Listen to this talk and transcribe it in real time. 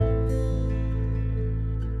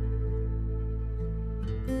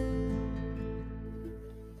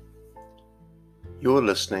You're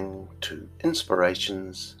listening to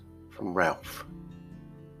Inspirations from Ralph.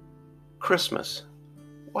 Christmas,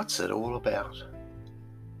 what's it all about?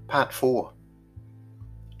 Part 4.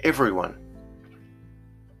 Everyone.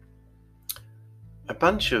 A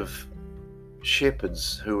bunch of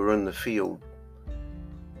shepherds who were in the field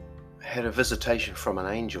had a visitation from an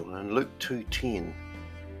angel. In Luke 2:10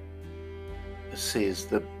 it says,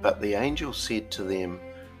 But the angel said to them,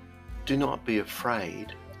 "Do not be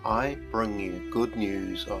afraid. I bring you good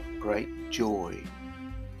news of great joy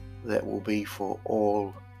that will be for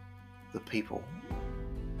all the people."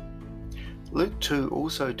 Luke 2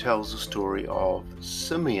 also tells the story of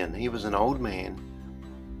Simeon. He was an old man,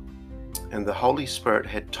 and the Holy Spirit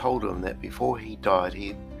had told him that before he died,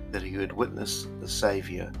 that he would witness the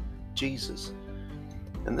Saviour, Jesus.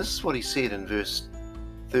 And this is what he said in verse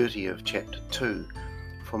 30 of chapter 2.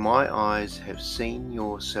 "For my eyes have seen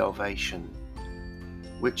your salvation,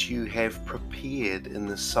 which you have prepared in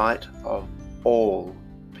the sight of all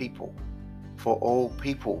people." For all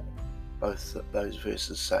people, both of those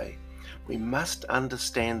verses say. We must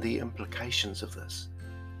understand the implications of this.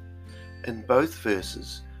 In both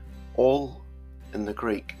verses, all in the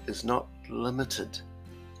Greek is not limited.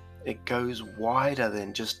 It goes wider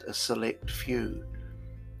than just a select few.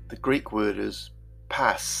 The Greek word is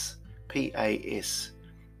pas, P-A-S,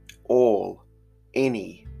 all,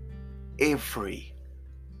 any, every,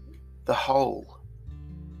 the whole.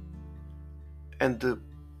 And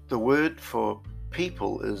the word for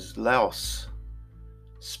people is laos.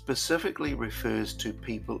 Specifically refers to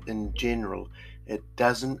people in general. It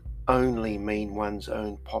doesn't only mean one's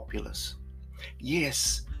own populace.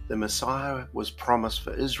 Yes, the Messiah was promised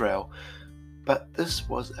for Israel, but this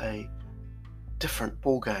was a different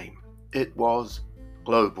ballgame. It was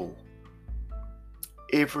global.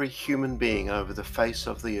 Every human being over the face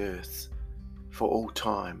of the earth for all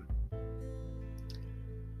time.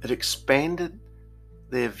 It expanded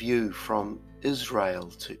their view from Israel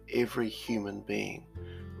to every human being.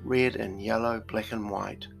 Red and yellow, black and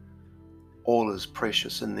white, all is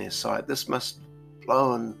precious in their sight. This must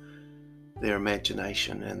blow in their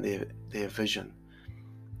imagination and their vision.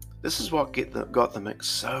 This is what got them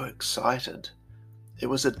so excited. It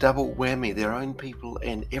was a double whammy, their own people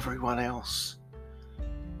and everyone else.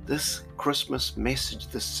 This Christmas message,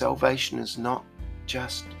 this salvation, is not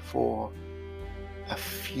just for a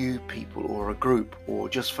few people or a group or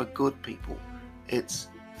just for good people. It's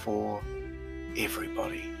for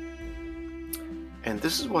everybody. And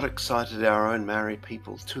this is what excited our own Maori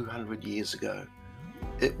people 200 years ago.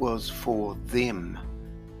 It was for them.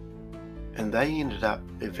 And they ended up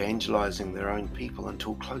evangelizing their own people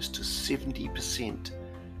until close to 70%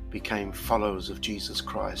 became followers of Jesus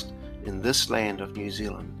Christ in this land of New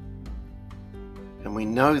Zealand. And we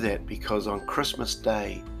know that because on Christmas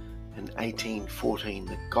Day in 1814,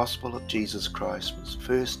 the gospel of Jesus Christ was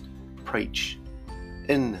first preached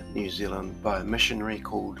in New Zealand by a missionary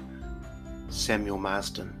called Samuel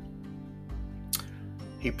Marsden.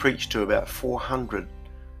 He preached to about 400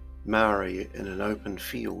 Maori in an open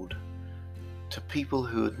field, to people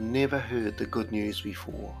who had never heard the good news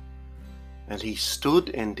before. And he stood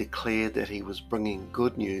and declared that he was bringing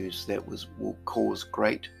good news that will cause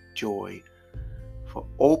great joy for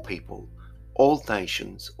all people, all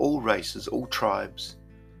nations, all races, all tribes,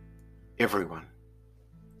 everyone.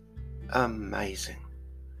 Amazing.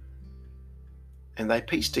 And they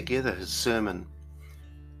pieced together his sermon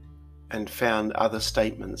and found other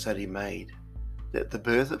statements that he made, that the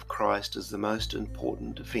birth of Christ is the most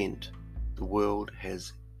important event the world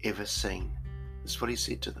has ever seen. That's what he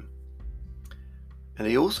said to them. And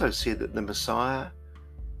he also said that the Messiah,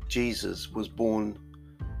 Jesus, was born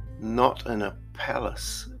not in a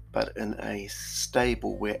palace, but in a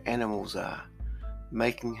stable where animals are,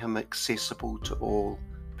 making him accessible to all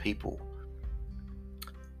people.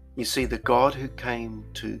 You see, the God who came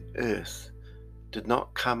to earth did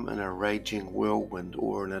not come in a raging whirlwind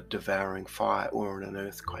or in a devouring fire or in an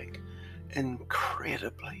earthquake.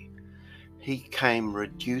 Incredibly, he came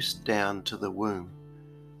reduced down to the womb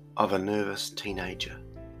of a nervous teenager.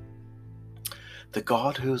 The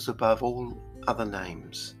God who is above all other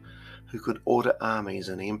names, who could order armies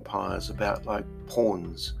and empires about like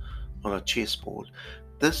pawns on a chessboard.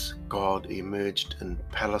 This God emerged in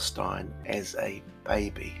Palestine as a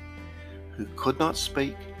baby who could not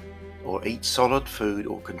speak or eat solid food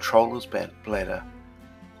or control his bladder,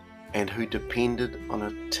 and who depended on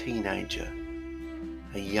a teenager,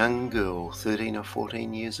 a young girl 13 or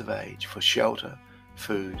 14 years of age, for shelter,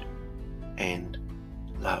 food and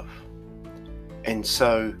love. And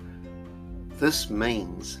so this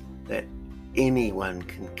means that anyone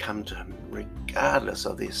can come to him regardless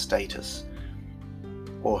of their status.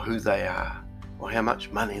 or who they are, or how much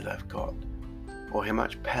money they've got, or how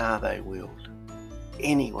much power they wield.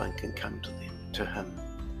 Anyone can come to him.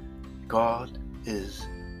 God is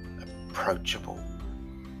approachable.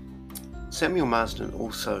 Samuel Marsden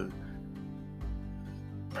also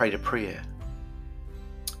prayed a prayer,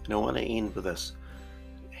 and I want to end with this.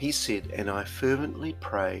 He said, "And I fervently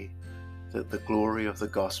pray that the glory of the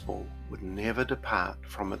gospel would never depart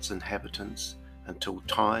from its inhabitants until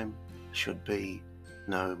time should be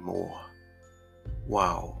no more."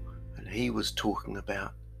 Wow. And he was talking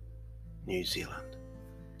about New Zealand.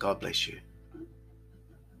 God bless you.